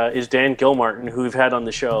advisors is Dan Gilmartin, who we've had on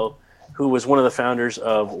the show, who was one of the founders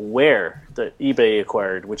of Ware that eBay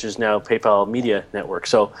acquired, which is now PayPal Media Network.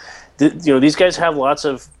 So, these guys have lots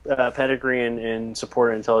of pedigree and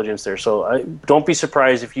support and intelligence there. So don't be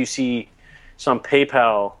surprised if you see some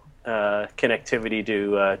PayPal connectivity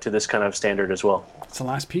to this kind of standard as well. It's the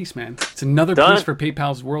last piece, man. It's another piece for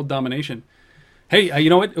PayPal's world domination. Hey, you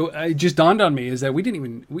know what? It just dawned on me is that we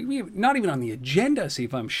not even on the agenda. See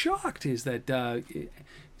if I'm shocked is that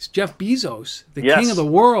it's Jeff Bezos, the king of the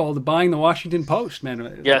world, buying the Washington Post,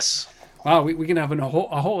 man. Yes. Wow, we can have a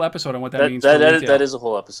whole episode on what that means. That is a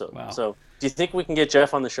whole episode. Wow. So, do you think we can get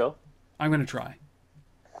Jeff on the show? I'm going to try.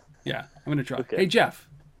 Yeah, I'm going to try. Okay. Hey, Jeff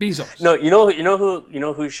Bezos. No, you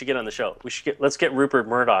know who should get on the show. Let's get Rupert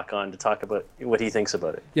Murdoch on to talk about what he thinks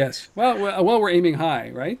about it. Yes. Well, we're aiming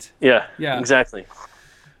high, right? Yeah. Exactly.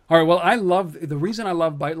 All right. Well, the reason I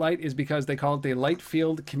love ByteLight is because they call it the Light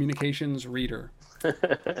Field Communications Reader.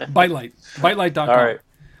 ByteLight. ByteLight.com.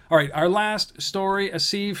 All right. Our last story,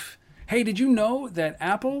 Asif. Hey, did you know that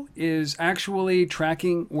Apple is actually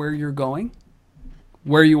tracking where you're going,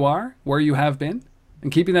 where you are, where you have been,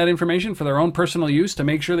 and keeping that information for their own personal use to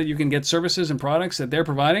make sure that you can get services and products that they're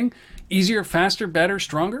providing easier, faster, better,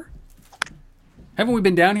 stronger? Haven't we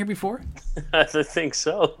been down here before? I think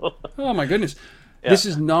so. Oh, my goodness. Yeah. This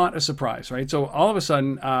is not a surprise, right? So all of a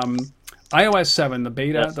sudden, iOS 7, the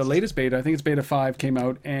beta, the latest beta, I think it's beta 5, came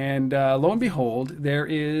out, and lo and behold, there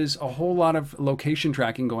is a whole lot of location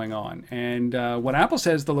tracking going on. And what Apple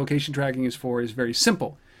says the location tracking is for is very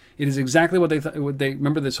simple. It is exactly what they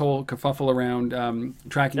remember this whole kerfuffle around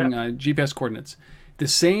tracking GPS coordinates. The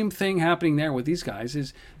same thing happening there with these guys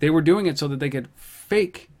is they were doing it so that they could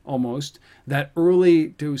fake almost that early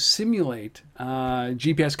to simulate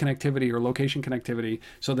GPS connectivity or location connectivity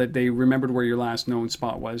so that they remembered where your last known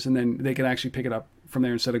spot was, and then they could actually pick it up from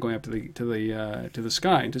there instead of going up to the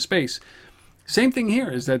sky, into space. Same thing here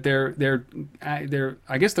is that they're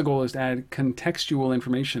I guess the goal is to add contextual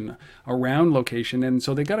information around location, and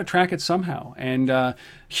so they got to track it somehow. And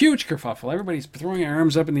huge kerfuffle. Everybody's throwing their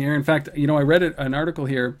arms up in the air. In fact, I read an article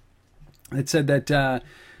here that said that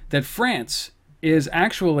France is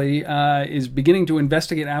actually is beginning to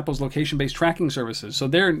investigate Apple's location-based tracking services. So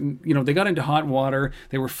they got into hot water.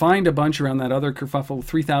 They were fined a bunch around that other kerfuffle,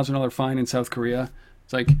 $3,000 fine in South Korea.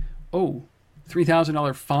 It's like, oh,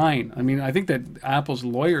 $3,000 fine. I mean, I think that Apple's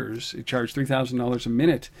lawyers charge $3,000 a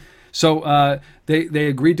minute. So they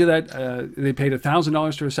agreed to that. They paid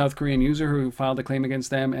 $1,000 to a South Korean user who filed a claim against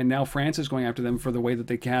them, and now France is going after them for the way that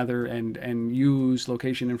they gather and use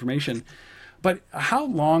location information. But how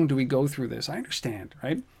long do we go through this? I understand,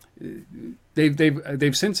 right?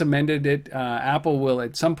 they've since amended it. Apple will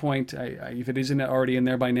at some point, if it isn't already in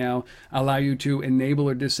there by now, allow you to enable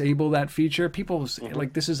or disable that feature. People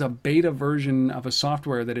like this is a beta version of a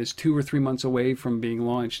software that is 2 or 3 months away from being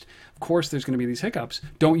launched. Of course, there's going to be these hiccups.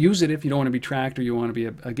 Don't use it if you don't want to be tracked or you want to be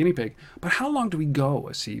a guinea pig. But how long do we go,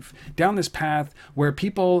 Asif, down this path where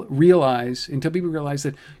people realize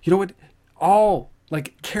that, you know what,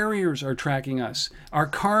 like carriers are tracking us, our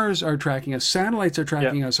cars are tracking us, satellites are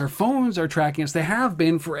tracking us, our phones are tracking us. They have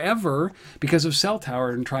been forever because of cell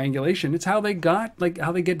tower and triangulation. It's how they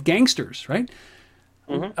get gangsters, right?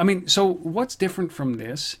 I mean, so what's different from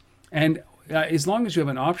this? And as long as you have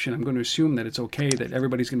an option, I'm going to assume that it's okay, that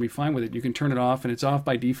everybody's going to be fine with it. You can turn it off, and it's off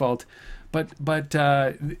by default. But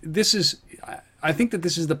this is, I think that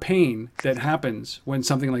this is the pain that happens when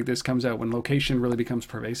something like this comes out, when location really becomes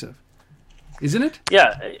pervasive. Isn't it?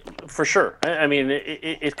 Yeah, for sure. I mean,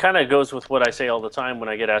 it kind of goes with what I say all the time when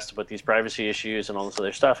I get asked about these privacy issues and all this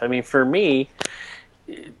other stuff. I mean, for me,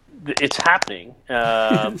 it's happening.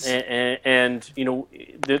 And you know,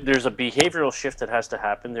 there's a behavioral shift that has to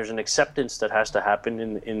happen. There's an acceptance that has to happen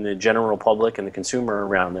in the general public and the consumer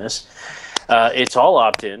around this. It's all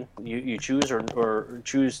opt-in. You choose or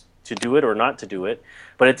choose to do it or not to do it.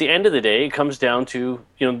 But at the end of the day, it comes down to,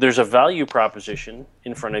 you know, there's a value proposition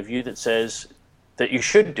in front of you that says that you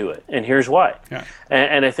should do it, and here's why. Yeah.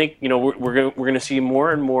 And I think, you know, we're going to see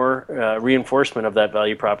more and more reinforcement of that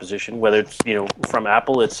value proposition, whether it's, you know, from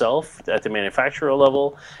Apple itself at the manufacturer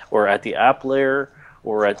level, or at the app layer,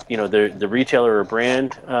 or at, you know, the retailer or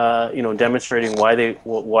brand, you know, demonstrating why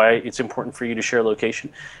it's important for you to share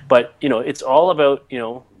location. But, you know, it's all about, you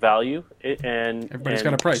know, value, and everybody's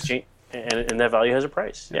got a price, and that value has a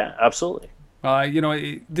price. Yeah, absolutely. You know,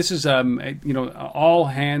 this is, you know, all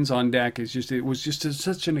hands on deck. It was just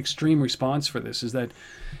such an extreme response for this. Is that,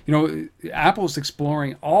 you know, Apple's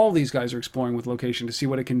exploring, all these guys are exploring with location to see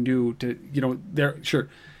what it can do to, you know,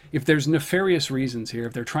 if there's nefarious reasons here,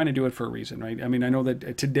 if they're trying to do it for a reason, right? I mean, I know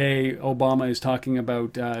that today Obama is talking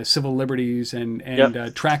about civil liberties and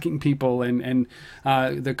tracking people and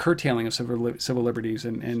the curtailing of civil liberties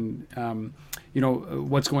and you know,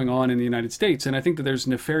 what's going on in the United States. And I think that there's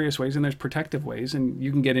nefarious ways and there's protective ways, and you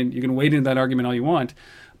can wade into that argument all you want.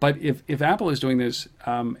 But if Apple is doing this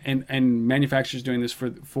and manufacturers doing this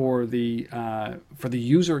for the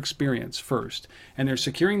user experience first, and they're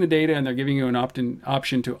securing the data and they're giving you an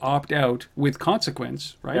option to opt out with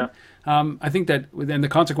consequence, right? Yeah. I think that then the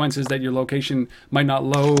consequence is that your location might not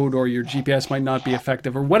load or your GPS might not be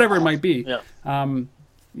effective or whatever it might be. Yeah.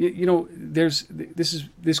 You know, this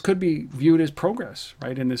could be viewed as progress,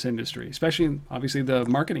 right, in this industry, especially obviously the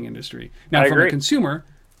marketing industry. Now, from a consumer,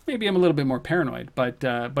 maybe I'm a little bit more paranoid, but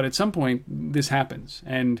at some point this happens.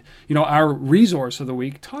 And, you know, our resource of the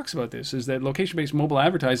week talks about this, is that location-based mobile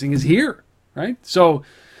advertising is here, right? So,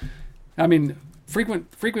 I mean,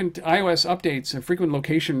 frequent iOS updates and frequent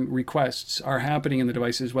location requests are happening in the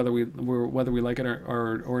devices, whether we like it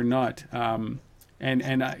or not.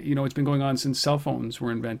 And you know, it's been going on since cell phones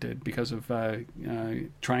were invented because of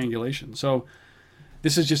triangulation. So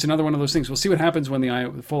this is just another one of those things. We'll see what happens when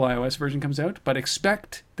the full iOS version comes out, but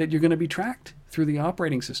expect that you're going to be tracked through the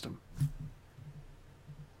operating system.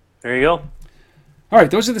 There you go. All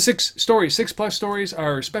right, those are the 6 stories. 6+ stories.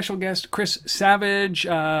 Our special guest, Chris Savage,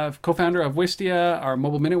 co-founder of Wistia, our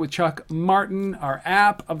Mobile Minute with Chuck Martin, our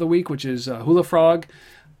app of the week, which is Hula Frog.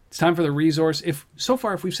 It's time for the resource. If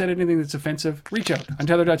we've said anything that's offensive, reach out on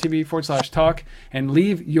tether.tv/talk and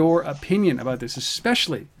leave your opinion about this,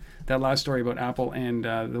 especially that last story about Apple and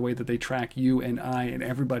the way that they track you and I and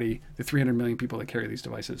everybody, the 300 million people that carry these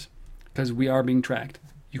devices. Because we are being tracked.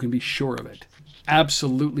 You can be sure of it.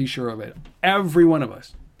 Absolutely sure of it. Every one of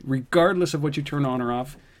us, regardless of what you turn on or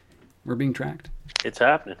off, we're being tracked. It's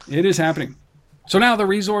happening. It is happening. So now the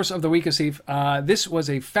resource of the week, Asif. This was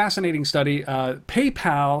a fascinating study.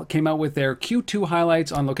 PayPal came out with their Q2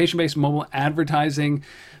 highlights on location-based mobile advertising.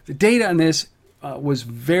 The data on this was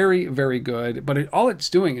very, very good, but all it's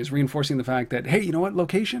doing is reinforcing the fact that, hey, you know what,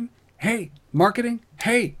 location? Hey, marketing?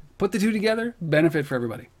 Hey, put the two together, benefit for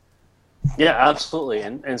everybody. Yeah, absolutely.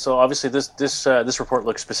 And so obviously this report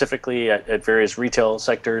looked specifically at various retail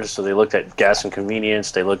sectors. So they looked at gas and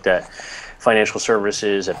convenience, they looked at financial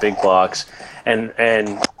services, at big box, and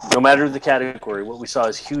no matter the category, what we saw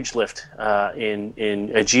is huge lift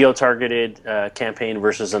in a geo-targeted campaign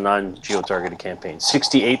versus a non-geo-targeted campaign.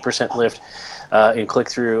 68% lift in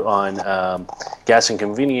click-through on gas and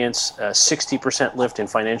convenience, 60% lift in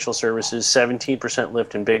financial services, 17%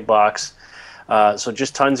 lift in big box. So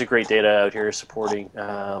just tons of great data out here supporting,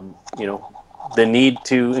 you know, the need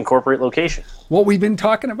to incorporate location. What we've been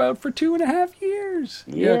talking about for 2.5 years.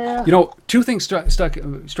 Yeah. You know, two things struck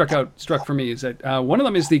for me is that one of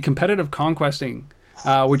them is the competitive conquesting,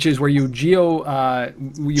 which is where you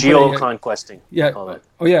geoconquesting. Yeah.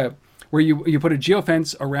 Oh yeah. Where you put a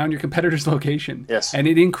geofence around your competitor's location. Yes. And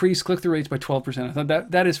it increased click-through rates by 12%. I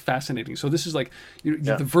thought that is fascinating. So this is like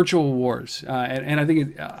the virtual wars, and I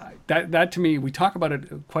think that to me, we talk about it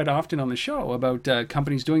quite often on the show about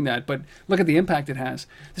companies doing that. But look at the impact it has.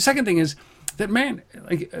 The second thing is that, man,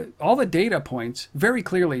 all the data points very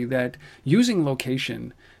clearly that using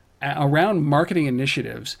location around marketing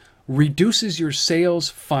initiatives reduces your sales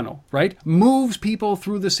funnel, right? Moves people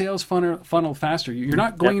through the sales funnel faster. You're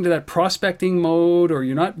not going into that prospecting mode, or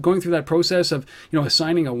you're not going through that process of,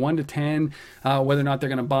 assigning a 1 to 10, whether or not they're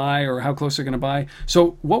going to buy or how close they're going to buy.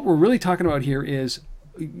 So what we're really talking about here is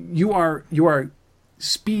you are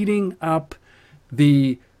speeding up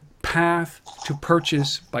the path to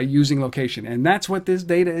purchase by using location. And that's what this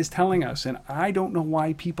data is telling us. And I don't know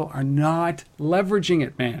why people are not leveraging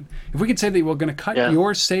it, man. If we could say that we're going to cut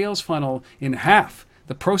your sales funnel in half,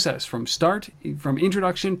 the process from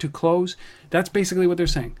introduction to close, that's basically what they're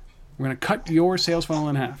saying. We're going to cut your sales funnel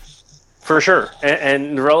in half. For sure,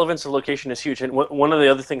 and the relevance of location is huge. And one of the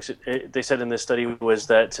other things that they said in this study was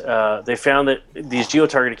that they found that these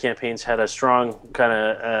geo-targeted campaigns had a strong kind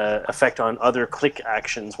of effect on other click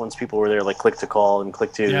actions once people were there, like click to call and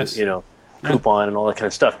click to coupon and all that kind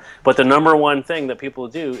of stuff. But the number one thing that people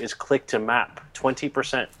do is click to map.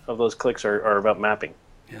 20% of those clicks are about mapping.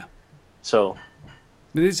 Yeah. So.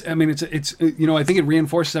 It is. I mean, it's. I think it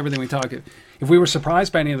reinforces everything we talk. If we were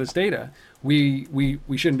surprised by any of this data, we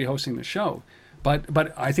shouldn't be hosting the show.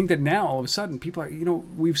 But I think that now all of a sudden people are.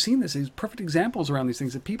 We've seen these perfect examples around these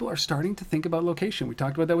things that people are starting to think about location. We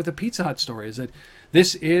talked about that with the Pizza Hut story. Is that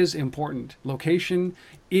this is important? Location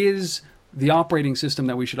is the operating system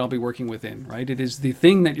that we should all be working within, right? It is the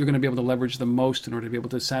thing that you're going to be able to leverage the most in order to be able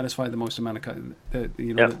to satisfy the most amount of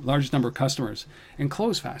the largest number of customers and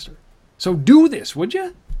close faster. So do this, would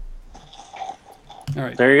you? All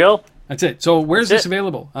right. There you go. That's it. So where's this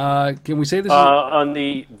available? Can we say this? On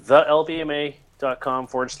the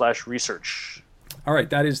lbma.com/research. All right.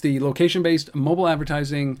 That is the location-based mobile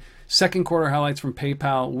advertising second quarter highlights from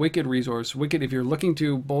PayPal. Wicked resource. Wicked. If you're looking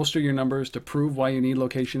to bolster your numbers to prove why you need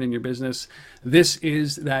location in your business, this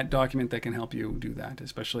is that document that can help you do that,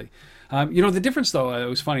 especially. The difference, though, it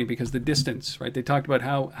was funny because the distance, right? They talked about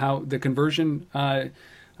how the conversion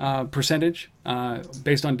percentage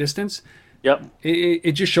based on distance. Yep.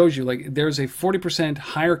 It just shows you like there's a 40%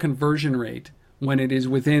 higher conversion rate when it is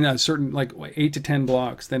within a certain 8 to 10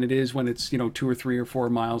 blocks than it is when it's 2 or 3 or 4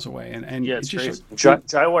 miles away. And yeah, it's just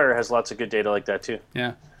Jywire has lots of good data like that too.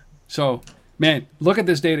 Yeah. So man, look at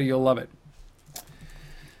this data, you'll love it.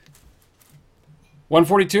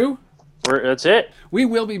 142. That's it. We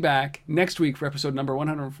will be back next week for episode number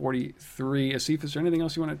 143. Asif, is there anything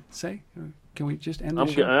else you want to say? Can we just end the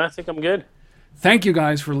show? I think I'm good. Thank you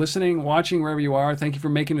guys for listening, watching, wherever you are. Thank you for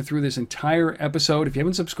making it through this entire episode. If you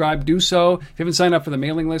haven't subscribed, do so. If you haven't signed up for the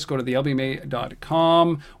mailing list, go to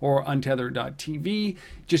thelbma.com or untether.tv.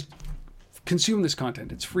 Just consume this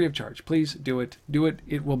content. It's free of charge. Please do it. Do it.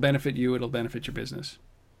 It will benefit you. It'll benefit your business.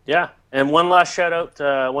 Yeah. And one last shout out.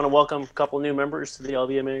 I want to welcome a couple new members to the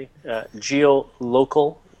LBMA.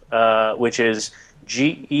 GeoLocal, which is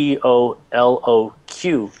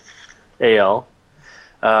GeoLoQAL.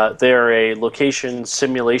 They're a location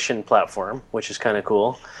simulation platform, which is kind of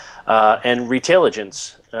cool. And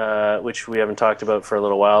Retailligence, which we haven't talked about for a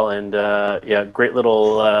little while. And great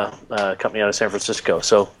little company out of San Francisco.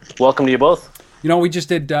 So welcome to you both. We just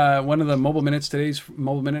did one of the Mobile Minutes. Today's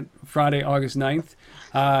Mobile Minute, Friday, August 9th.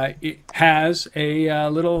 It has a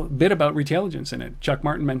little bit about Retailligence in it. Chuck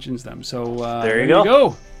Martin mentions them. So there you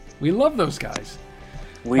go. We love those guys.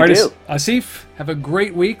 We do. Asif, have a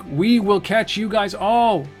great week. We will catch you guys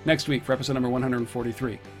all next week for episode number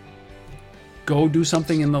 143. Go do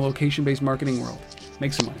something in the location-based marketing world.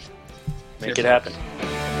 Make some money. Make it happen.